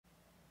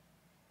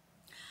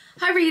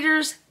Hi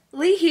readers,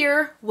 Lee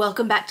here.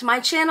 Welcome back to my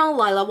channel,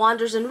 Lila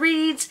Wanders and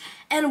Reads,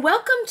 and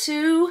welcome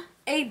to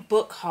a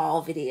book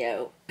haul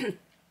video.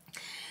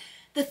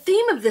 The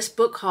theme of this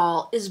book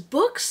haul is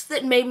books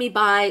that made me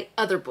buy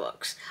other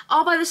books,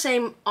 all by the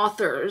same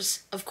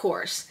authors, of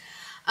course.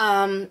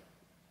 And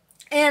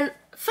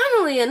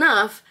funnily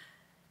enough,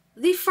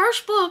 the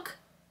first book,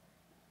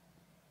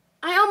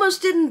 I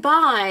almost didn't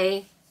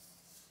buy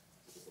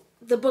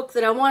the book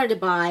that I wanted to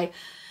buy,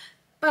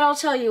 but I'll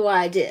tell you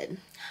why I did.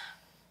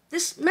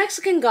 This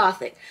Mexican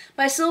Gothic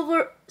by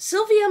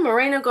Silvia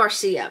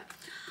Moreno-Garcia.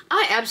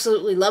 I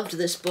absolutely loved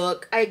this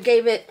book. I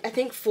gave it, I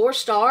think, 4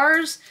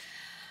 stars.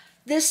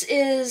 This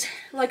is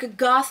like a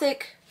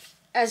Gothic,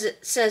 as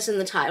it says in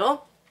the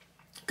title.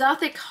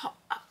 Gothic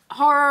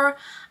horror.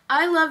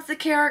 I love the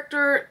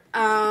character,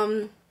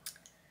 Nomi,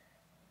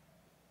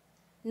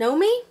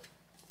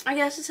 I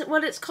guess is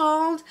what it's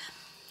called.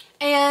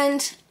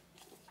 And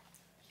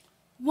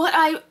what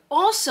I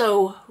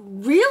also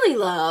really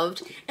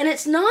loved, and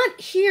it's not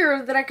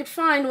here that I could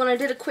find when I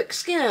did a quick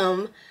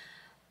skim,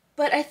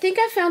 but I think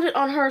I found it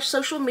on her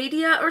social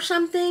media or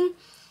something.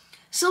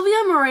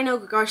 Silvia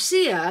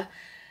Moreno-Garcia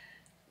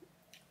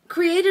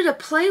created a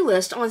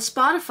playlist on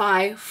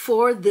Spotify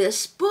for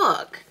this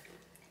book.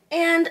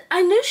 And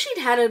I knew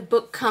she'd had a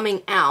book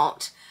coming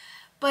out,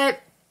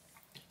 but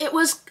it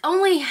was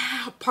only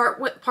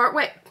partly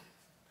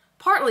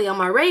on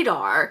my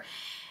radar.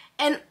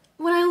 And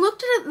when I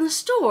looked at it in the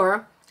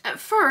store, at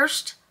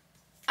first,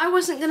 I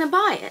wasn't going to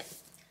buy it.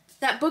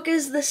 That book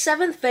is The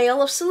Seventh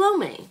Veil of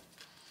Salome.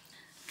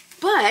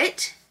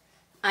 But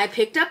I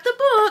picked up the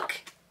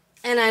book,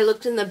 and I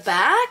looked in the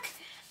back,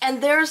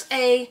 and there's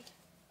a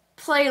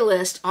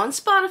playlist on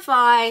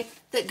Spotify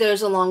that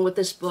goes along with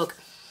this book.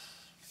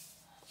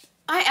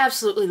 I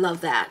absolutely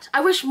love that.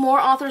 I wish more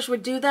authors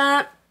would do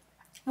that.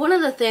 One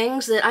of the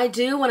things that I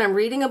do when I'm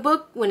reading a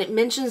book, when it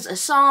mentions a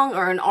song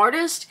or an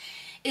artist,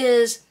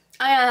 is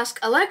I ask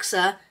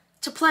Alexa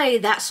to play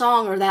that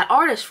song or that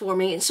artist for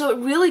me, and so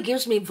it really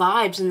gives me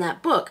vibes in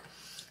that book.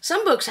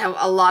 Some books have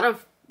a lot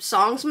of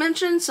songs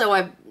mentioned, so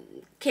I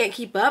can't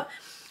keep up,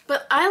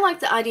 but I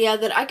like the idea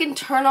that I can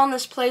turn on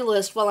this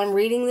playlist while I'm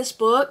reading this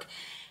book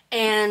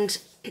and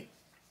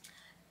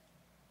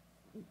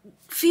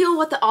feel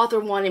what the author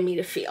wanted me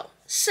to feel.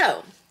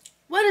 So,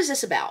 what is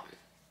this about?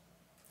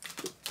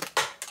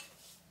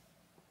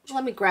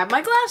 Let me grab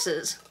my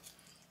glasses.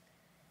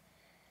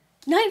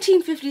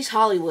 1950s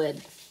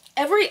Hollywood.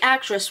 Every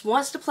actress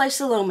wants to play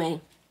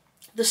Salome,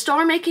 the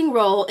star-making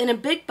role in a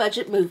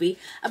big-budget movie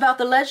about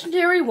the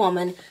legendary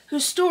woman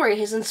whose story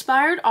has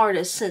inspired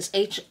artists since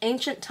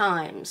ancient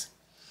times.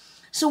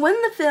 So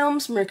when the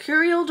film's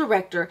mercurial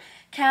director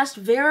cast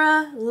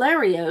Vera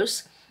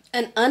Larios,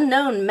 an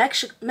unknown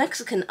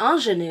Mexican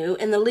ingenue,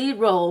 in the lead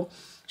role,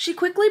 she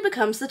quickly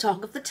becomes the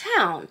talk of the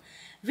town.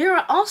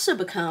 Vera also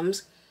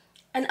becomes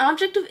an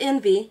object of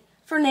envy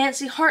for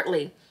Nancy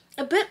Hartley,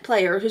 a bit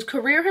player whose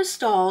career has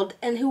stalled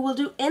and who will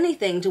do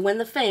anything to win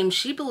the fame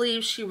she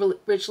believes she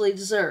richly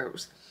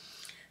deserves.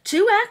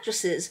 2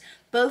 actresses,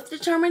 both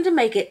determined to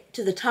make it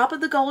to the top of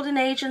the golden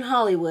age in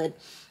Hollywood,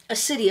 a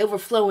city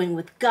overflowing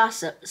with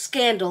gossip,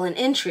 scandal, and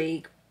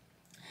intrigue,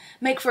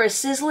 make for a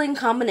sizzling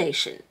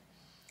combination.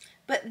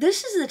 But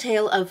this is the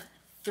tale of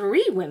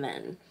 3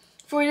 women,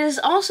 for it is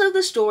also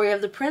the story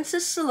of the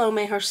Princess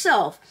Salome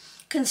herself,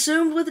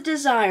 consumed with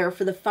desire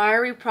for the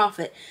fiery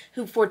prophet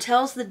who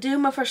foretells the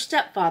doom of her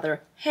stepfather,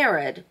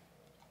 Herod.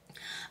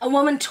 A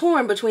woman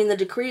torn between the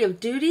decree of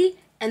duty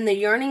and the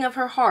yearning of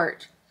her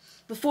heart.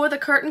 Before the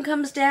curtain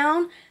comes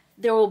down,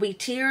 there will be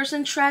tears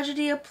and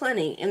tragedy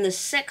aplenty in this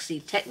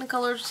sexy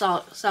Technicolor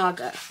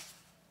saga.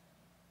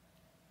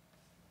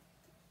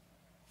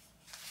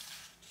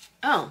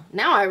 Oh,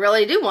 now I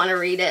really do want to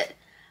read it.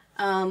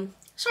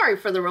 Sorry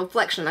for the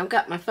reflection. I've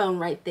got my phone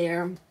right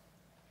there.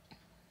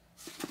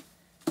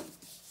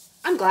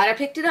 I'm glad I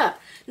picked it up.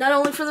 Not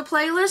only for the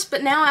playlist,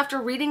 but now after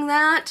reading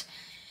that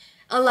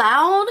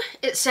aloud,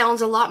 it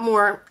sounds a lot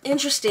more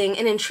interesting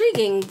and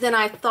intriguing than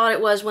I thought it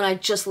was when I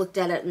just looked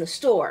at it in the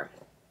store.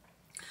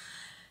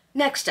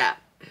 Next up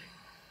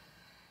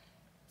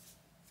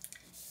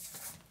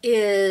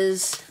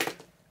is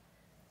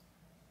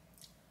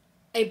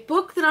a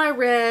book that I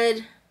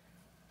read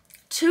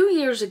 2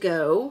 years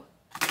ago,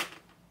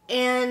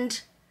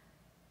 and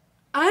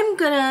I'm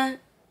gonna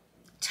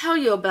tell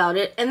you about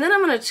it, and then I'm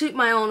going to toot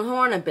my own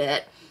horn a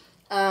bit.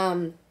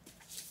 That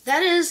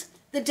is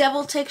The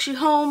Devil Takes You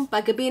Home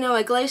by Gabino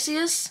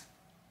Iglesias.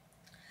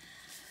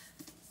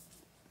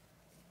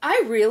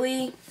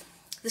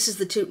 This is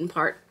the tootin'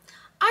 part,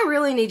 I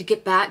really need to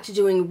get back to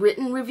doing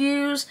written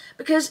reviews,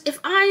 because if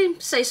I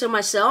say so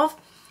myself,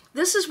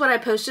 this is what I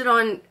posted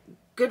on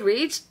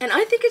Goodreads, and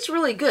I think it's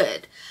really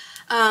good.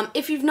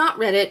 If you've not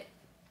read it,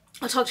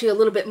 I'll talk to you a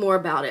little bit more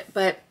about it,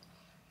 but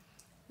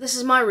this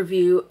is my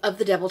review of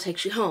The Devil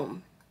Takes You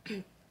Home.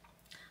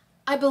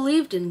 I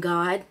believed in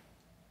God.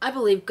 I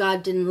believed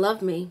God didn't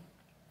love me.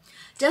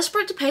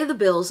 Desperate to pay the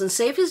bills and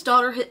save his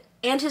daughter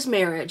and his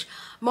marriage,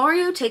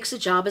 Mario takes a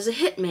job as a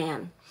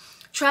hitman.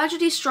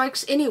 Tragedy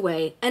strikes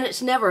anyway, and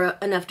it's never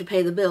enough to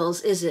pay the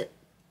bills, is it?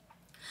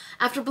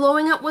 After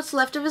blowing up what's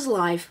left of his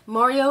life,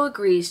 Mario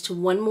agrees to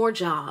one more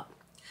job.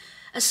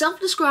 A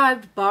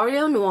self-described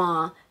barrio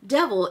noir,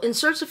 Devil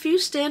inserts a few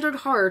standard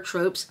horror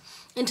tropes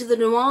into the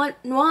noir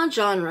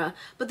genre,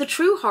 but the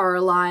true horror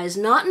lies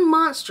not in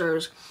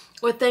monsters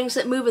or things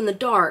that move in the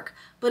dark,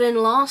 but in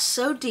loss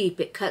so deep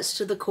it cuts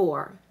to the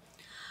core.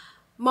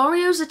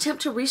 Mario's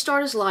attempt to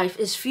restart his life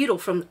is futile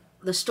from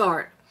the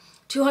start.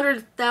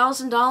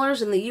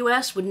 $200,000 in the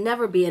U.S. would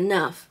never be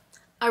enough.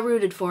 I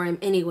rooted for him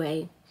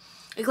anyway.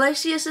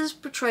 Iglesias'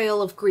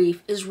 portrayal of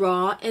grief is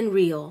raw and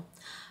real.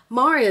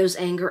 Mario's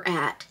anger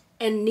at,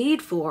 and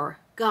need for,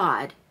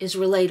 God is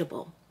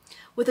relatable.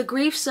 With a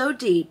grief so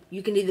deep,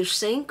 you can either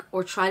sink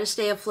or try to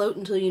stay afloat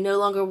until you no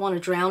longer want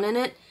to drown in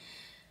it.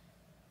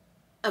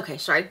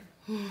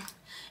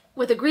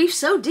 With a grief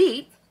so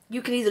deep,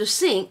 you can either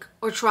sink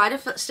or try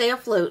to stay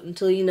afloat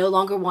until you no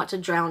longer want to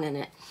drown in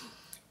it.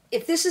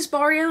 If this is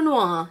barrio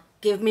noir,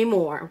 give me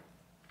more.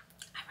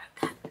 I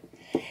wrote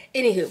that.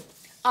 Anywho,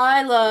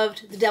 I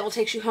loved The Devil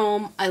Takes You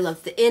Home. I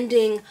loved the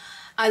ending.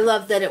 I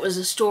loved that it was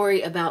a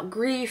story about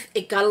grief.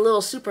 It got a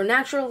little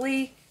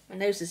supernaturally. My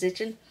nose is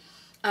itching.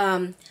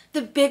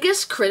 The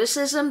biggest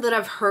criticism that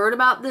I've heard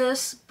about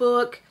this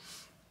book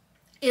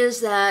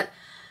is that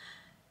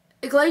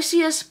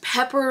Iglesias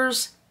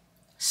peppers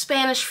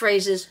Spanish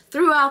phrases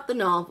throughout the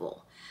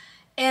novel.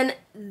 And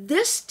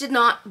this did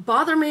not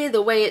bother me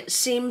the way it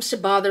seems to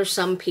bother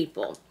some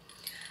people.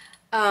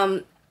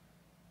 I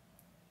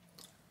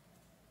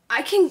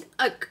can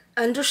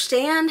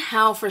understand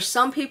how for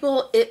some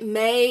people it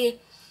may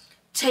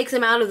take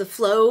them out of the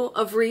flow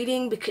of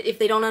reading because if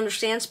they don't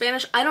understand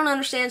Spanish. I don't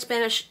understand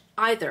Spanish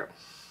either.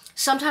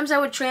 Sometimes I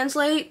would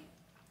translate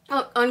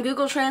on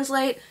Google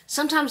Translate.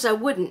 Sometimes I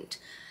wouldn't.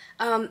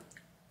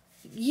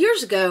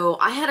 Years ago,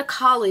 I had a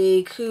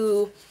colleague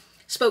who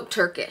spoke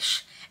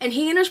Turkish. And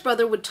he and his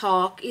brother would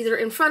talk either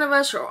in front of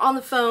us or on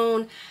the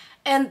phone.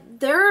 And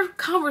their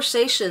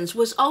conversations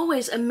was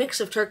always a mix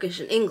of Turkish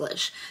and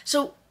English.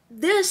 So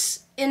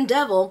this, in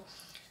Devil,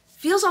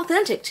 feels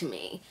authentic to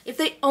me. If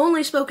they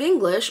only spoke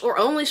English or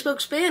only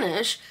spoke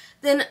Spanish,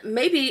 then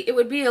maybe it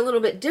would be a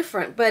little bit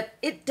different. But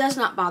it does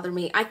not bother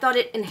me. I thought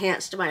it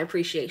enhanced my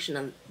appreciation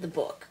of the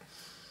book.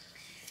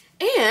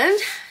 And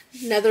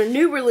another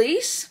new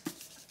release,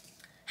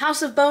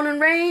 House of Bone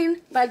and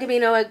Rain by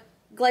Gabino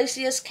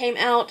Iglesias, came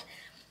out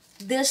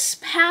this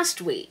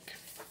past week.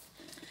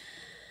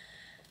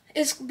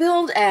 It's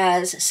billed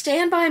as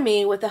Stand By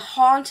Me with a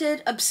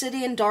Haunted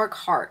Obsidian Dark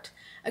Heart.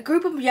 A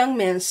group of young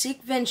men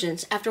seek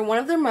vengeance after one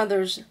of their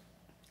mothers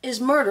is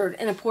murdered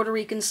in a Puerto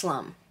Rican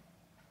slum.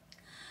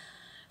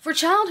 For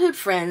childhood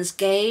friends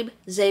Gabe,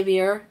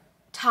 Xavier,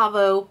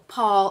 Tavo,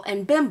 Paul,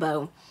 and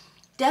Bimbo,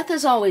 death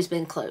has always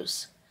been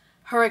close.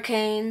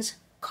 Hurricanes,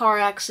 car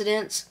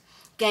accidents,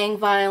 gang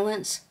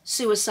violence,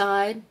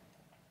 suicide.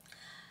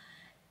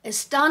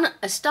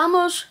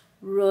 Estamos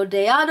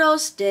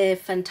rodeados de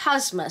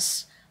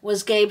fantasmas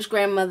was Gabe's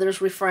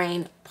grandmother's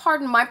refrain.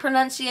 Pardon my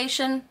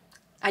pronunciation.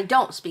 I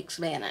don't speak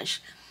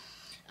Spanish.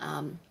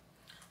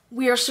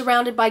 We are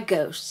surrounded by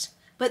ghosts,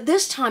 but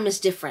this time is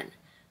different.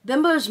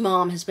 Bimbo's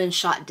mom has been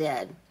shot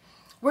dead.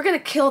 We're going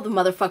to kill the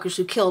motherfuckers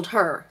who killed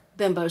her,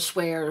 Bimbo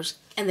swears,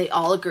 and they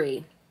all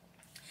agree.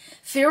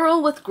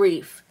 Feral with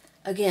grief.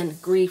 Again,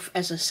 grief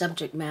as a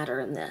subject matter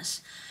in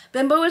this.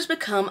 Bimbo has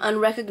become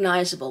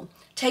unrecognizable,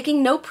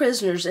 taking no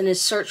prisoners in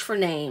his search for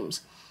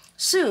names.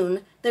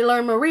 Soon, they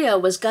learn Maria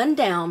was gunned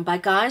down by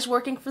guys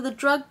working for the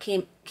drug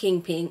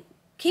kingpin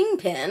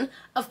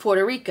of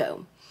Puerto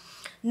Rico.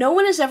 No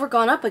one has ever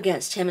gone up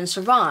against him and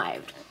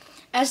survived.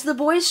 As the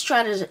boys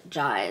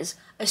strategize,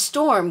 a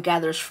storm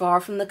gathers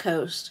far from the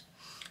coast.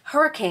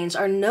 Hurricanes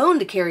are known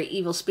to carry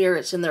evil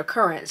spirits in their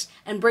currents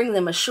and bring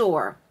them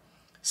ashore.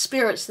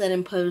 Spirits that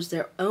impose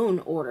their own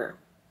order.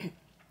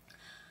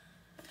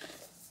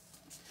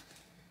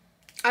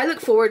 I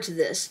look forward to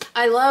this.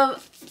 I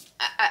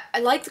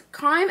like the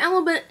crime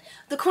element.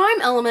 The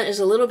crime element is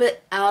a little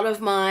bit out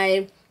of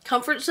my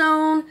comfort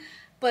zone,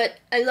 but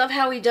I love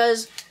how he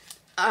does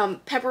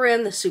pepper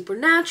in the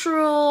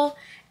supernatural,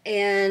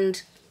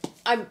 and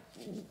I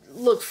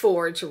look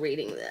forward to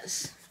reading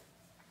this.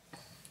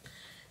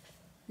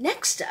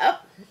 Next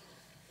up,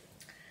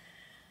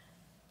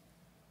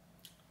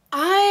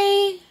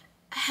 I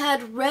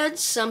had read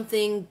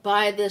something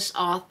by this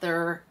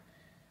author.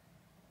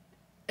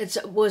 It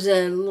was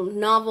a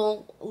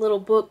novel, little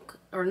book,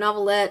 or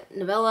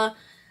novella,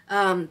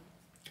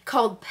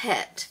 called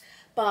Pet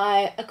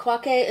by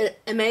Akwaeke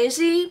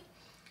Emezi.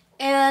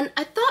 And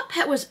I thought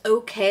Pet was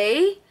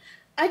okay.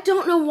 I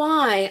don't know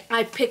why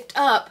I picked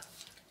up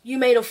You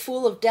Made a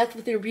Fool of Death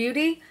with Your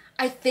Beauty.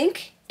 I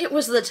think it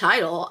was the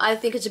title. I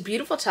think it's a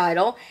beautiful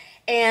title.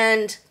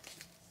 And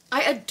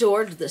I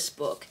adored this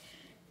book.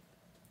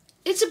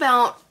 It's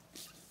about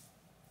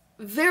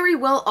very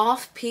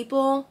well-off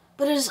people,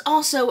 but it is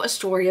also a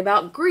story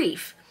about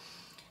grief.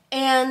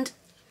 And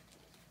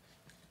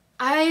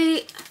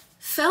I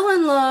fell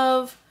in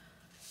love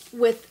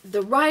with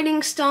the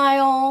writing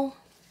style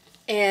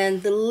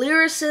and the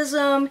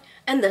lyricism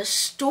and the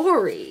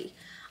story.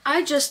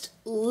 I just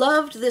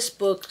loved this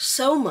book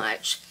so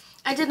much.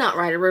 I did not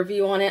write a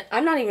review on it.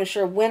 I'm not even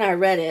sure when I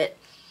read it.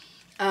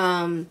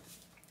 But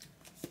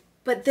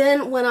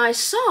then when I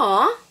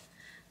saw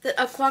that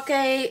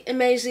Akwaeke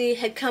Emezi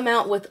had come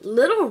out with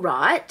Little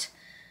Rot,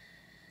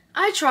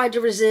 I tried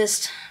to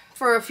resist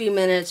for a few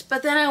minutes,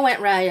 but then I went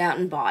right out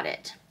and bought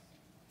it.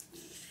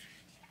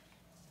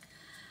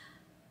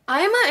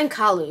 Aima and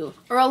Kalu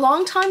are a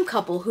longtime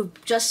couple who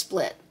just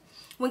split.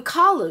 When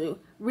Kalu,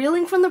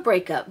 reeling from the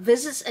breakup,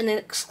 visits an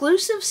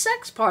exclusive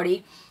sex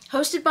party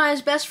hosted by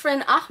his best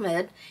friend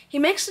Ahmed, he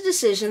makes a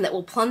decision that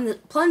will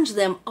plunge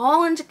them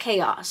all into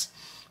chaos,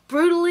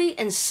 brutally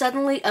and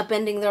suddenly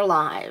upending their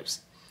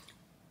lives.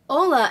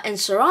 Ola and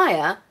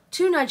Soraya,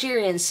 two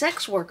Nigerian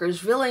sex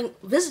workers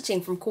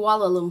visiting from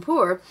Kuala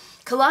Lumpur,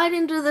 collide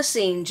into the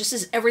scene just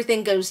as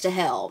everything goes to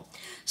hell.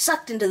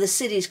 Sucked into the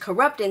city's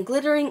corrupt and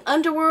glittering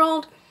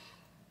underworld,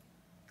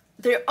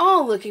 they're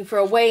all looking for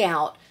a way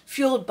out,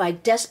 fueled by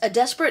a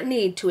desperate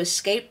need to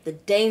escape the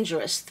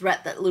dangerous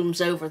threat that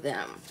looms over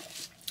them.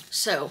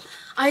 So,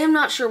 I am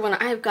not sure when.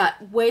 I have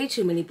got way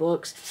too many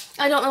books.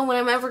 I don't know when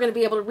I'm ever going to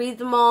be able to read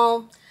them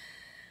all.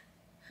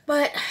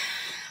 But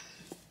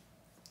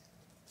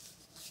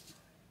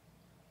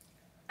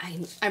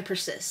I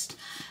persist.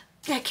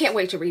 I can't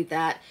wait to read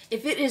that.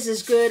 If it is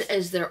as good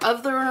as their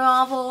other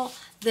novel,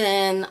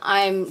 then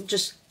I'm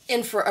just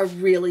in for a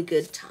really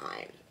good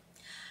time.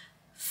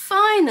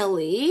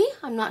 Finally,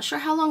 I'm not sure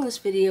how long this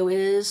video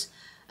is.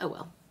 Oh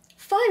well.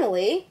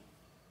 Finally,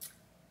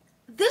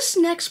 this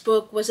next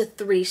book was a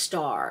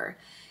 3-star.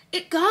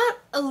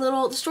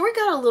 The story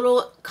got a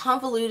little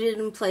convoluted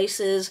in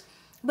places,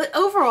 but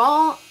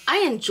overall, I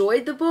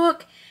enjoyed the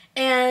book,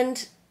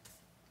 and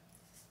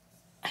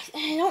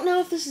I don't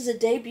know if this is a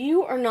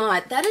debut or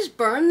not. That is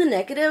Burn the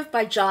Negative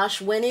by Josh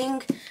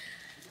Winning.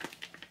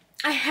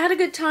 I had a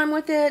good time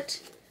with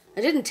it.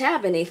 I didn't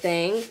tab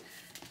anything.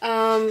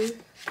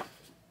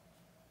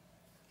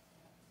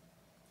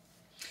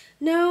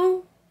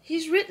 No,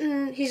 he's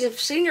a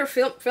senior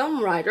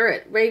film writer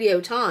at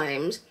Radio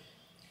Times.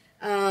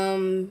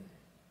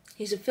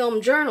 He's a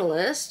film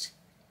journalist.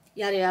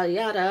 Yada, yada,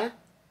 yada.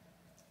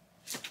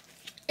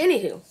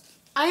 Anywho,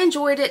 I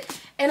enjoyed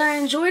it, and I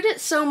enjoyed it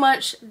so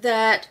much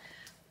that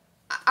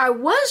I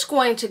was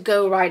going to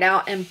go right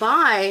out and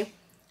buy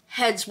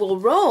Heads Will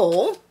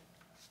Roll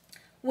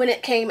when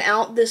it came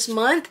out this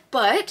month,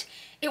 but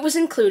it was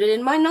included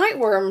in my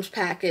Nightworms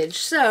package,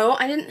 so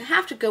I didn't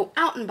have to go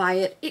out and buy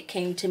it. It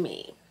came to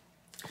me.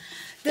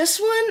 This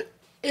one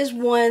is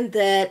one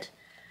that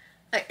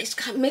it's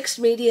got mixed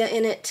media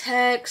in it,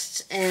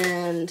 text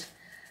and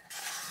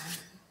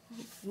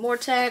more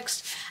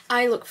text.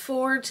 I look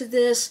forward to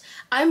this.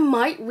 I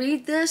might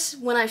read this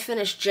when I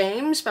finish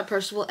James by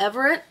Percival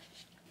Everett.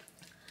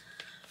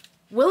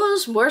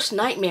 Willow's worst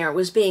nightmare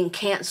was being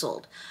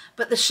canceled,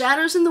 but the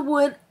shadows in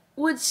the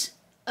woods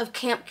of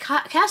Camp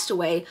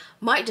Castaway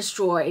might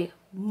destroy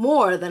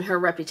more than her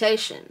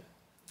reputation.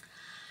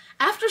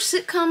 After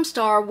sitcom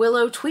star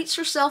Willow tweets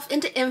herself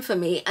into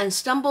infamy and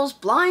stumbles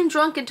blind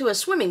drunk into a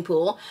swimming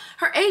pool,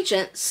 her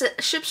agent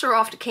ships her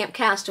off to Camp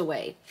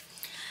Castaway.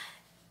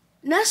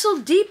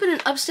 Nestled deep in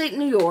upstate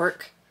New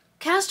York,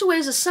 Castaway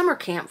is a summer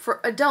camp for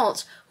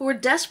adults who are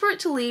desperate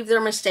to leave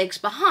their mistakes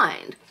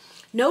behind.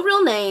 No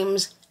real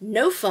names,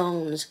 no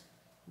phones,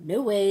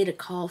 no way to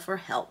call for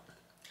help.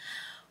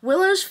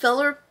 Willow's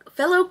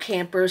fellow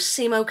campers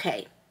seem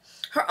okay.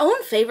 Her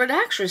own favorite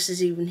actress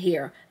is even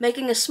here,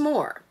 making a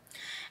s'more.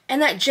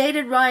 And that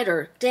jaded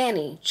writer,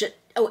 Danny,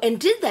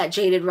 did that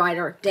jaded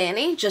writer,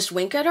 Danny, just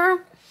wink at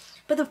her?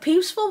 But the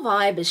peaceful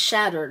vibe is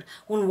shattered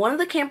when one of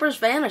the campers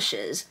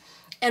vanishes,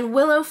 and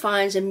Willow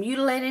finds a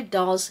mutilated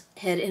doll's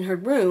head in her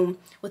room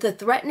with a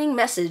threatening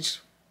message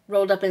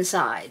rolled up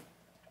inside.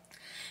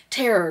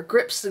 Terror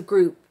grips the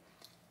group.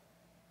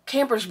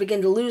 Campers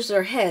begin to lose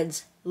their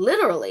heads,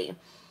 literally,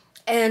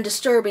 and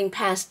disturbing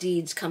past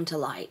deeds come to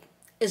light.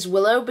 Is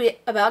Willow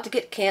about to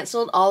get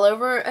canceled all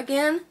over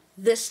again?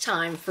 This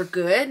time for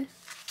good?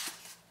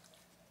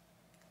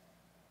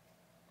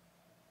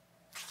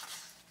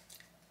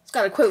 It's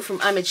got a quote from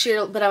I'm a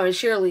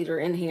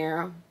cheerleader in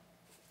here.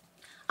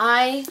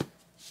 I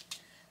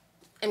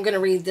am going to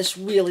read this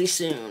really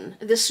soon.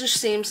 This just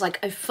seems like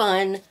a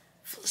fun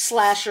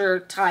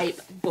slasher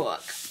type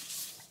book.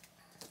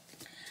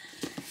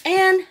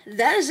 And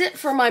that is it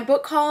for my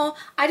book haul.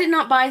 I did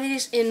not buy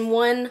these in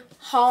one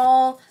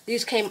haul.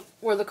 These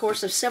were the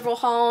course of several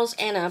hauls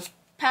and a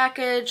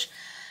package.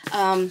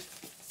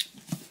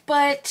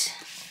 But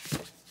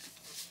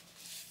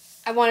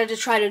I wanted to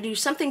try to do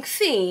something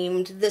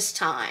themed this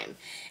time.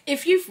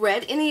 If you've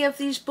read any of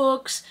these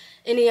books,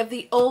 any of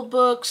the old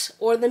books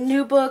or the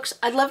new books,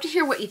 I'd love to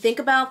hear what you think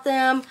about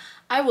them.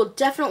 I will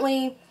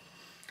definitely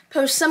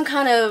post some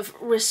kind of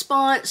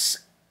response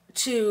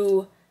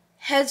to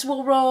Heads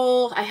Will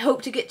Roll. I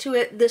hope to get to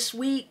it this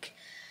week,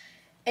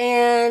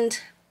 and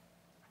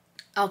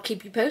I'll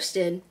keep you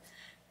posted.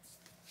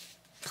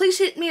 please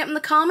hit me up in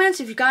the comments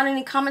if you got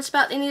any comments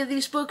about any of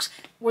these books.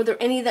 Were there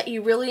any that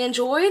you really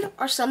enjoyed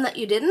or some that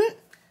you didn't?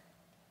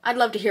 I'd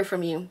love to hear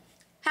from you.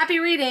 Happy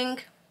reading!